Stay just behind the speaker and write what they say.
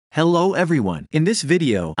Hello everyone. In this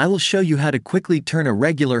video, I will show you how to quickly turn a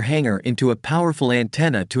regular hanger into a powerful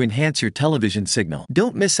antenna to enhance your television signal.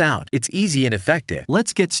 Don't miss out, it's easy and effective.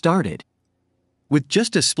 Let's get started. With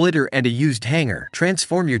just a splitter and a used hanger,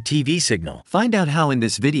 transform your TV signal. Find out how in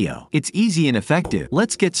this video. It's easy and effective.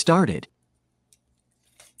 Let's get started.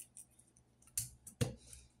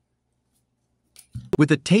 With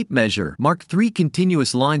a tape measure, mark 3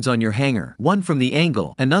 continuous lines on your hanger, one from the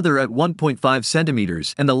angle, another at 1.5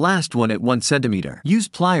 centimeters, and the last one at 1 centimeter. Use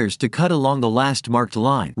pliers to cut along the last marked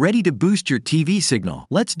line. Ready to boost your TV signal?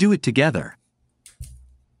 Let's do it together.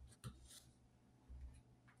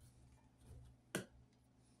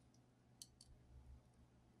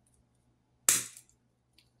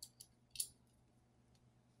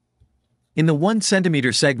 In the 1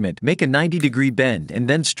 centimeter segment, make a 90-degree bend and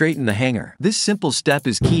then straighten the hanger. This simple step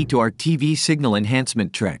is key to our TV signal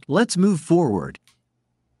enhancement trick. Let's move forward.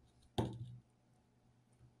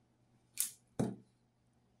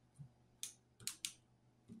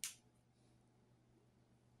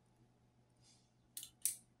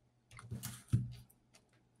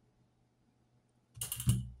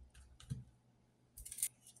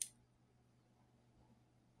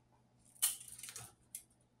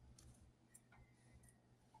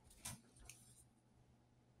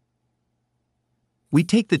 We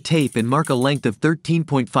take the tape and mark a length of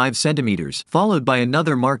 13.5 centimeters, followed by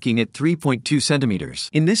another marking at 3.2 centimeters.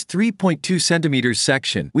 In this 3.2 centimeters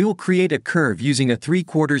section, we will create a curve using a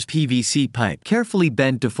 3/4 PVC pipe. Carefully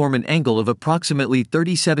bend to form an angle of approximately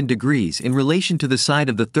 37 degrees in relation to the side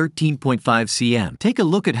of the 13.5 cm. Take a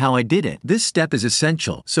look at how I did it. This step is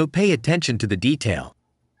essential, so pay attention to the detail.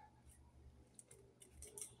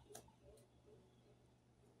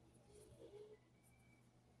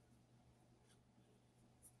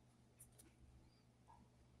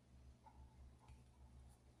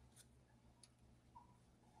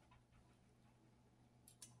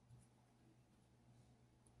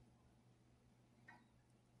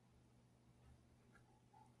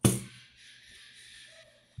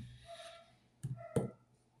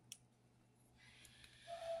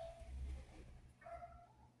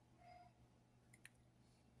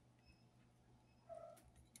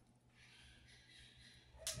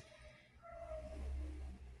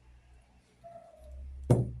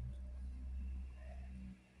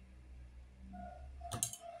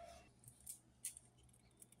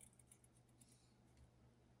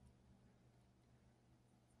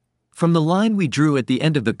 From the line we drew at the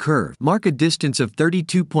end of the curve, mark a distance of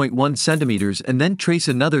 32.1 centimeters and then trace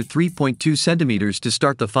another 3.2 centimeters to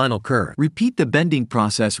start the final curve. Repeat the bending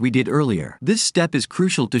process we did earlier. This step is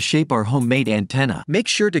crucial to shape our homemade antenna. Make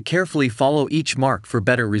sure to carefully follow each mark for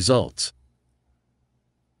better results.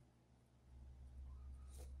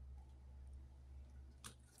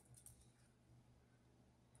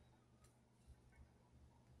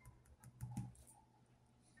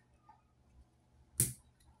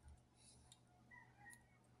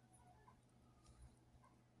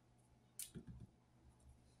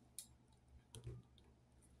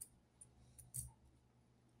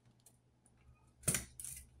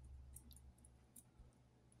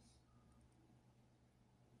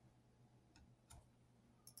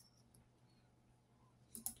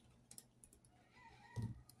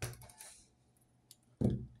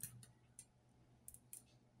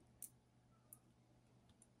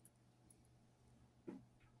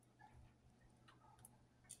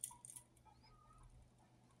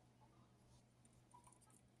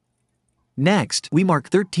 Next, we mark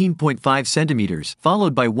 13.5 centimeters,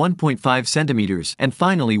 followed by 1.5 centimeters, and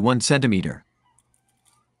finally 1 centimeter.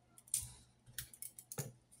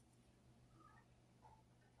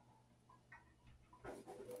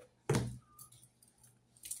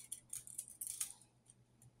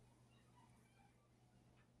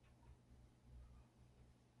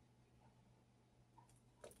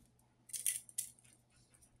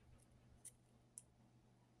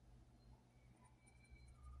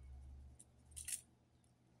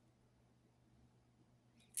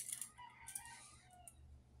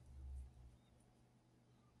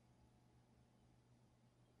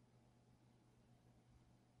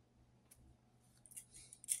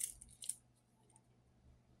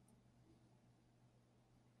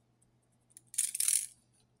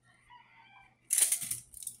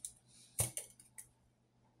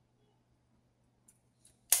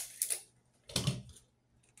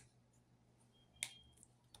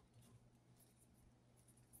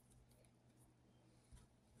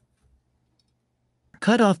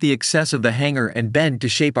 Cut off the excess of the hanger and bend to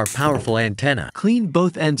shape our powerful antenna. Clean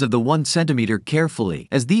both ends of the 1 centimeter carefully,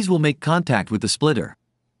 as these will make contact with the splitter.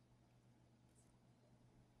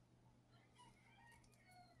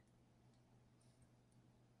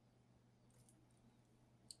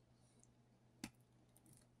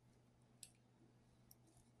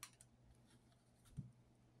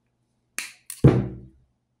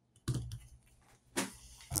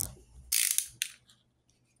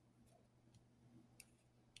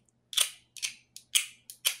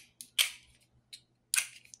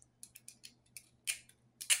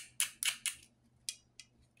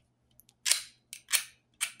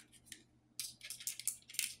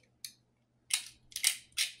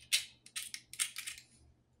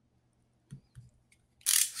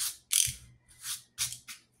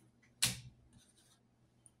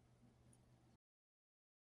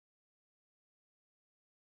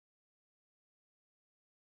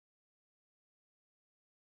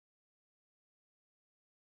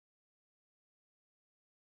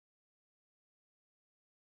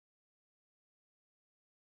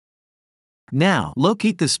 Now,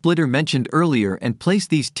 locate the splitter mentioned earlier and place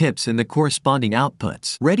these tips in the corresponding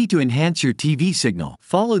outputs. Ready to enhance your TV signal?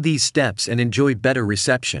 Follow these steps and enjoy better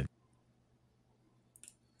reception.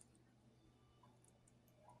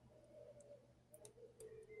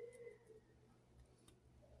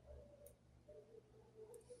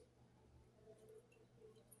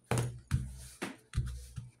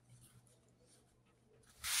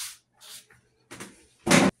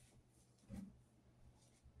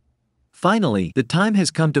 Finally, the time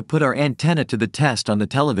has come to put our antenna to the test on the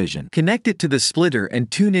television. Connect it to the splitter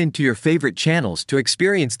and tune in to your favorite channels to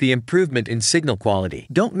experience the improvement in signal quality.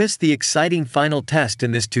 Don't miss the exciting final test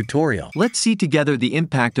in this tutorial. Let's see together the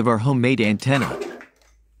impact of our homemade antenna.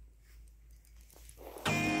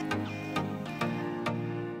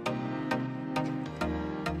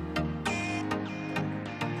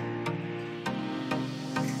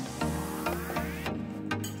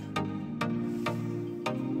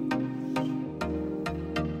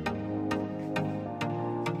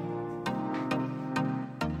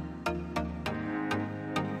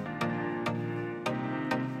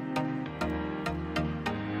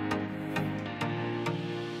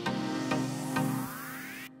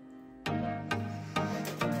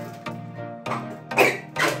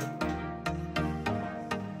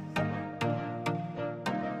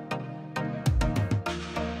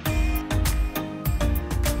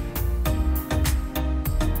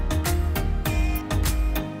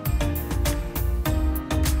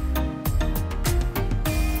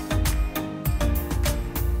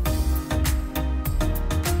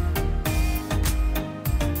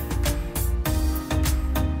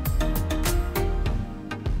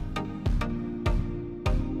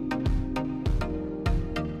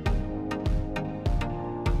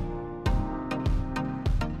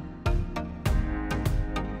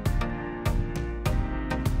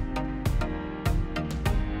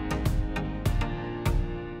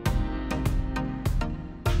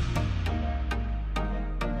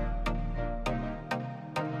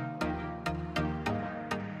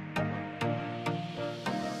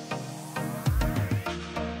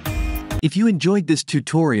 If you enjoyed this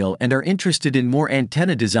tutorial and are interested in more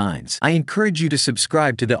antenna designs, I encourage you to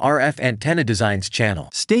subscribe to the RF Antenna Designs channel.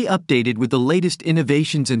 Stay updated with the latest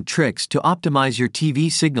innovations and tricks to optimize your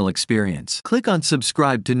TV signal experience. Click on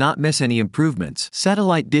subscribe to not miss any improvements.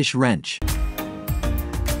 Satellite Dish Wrench.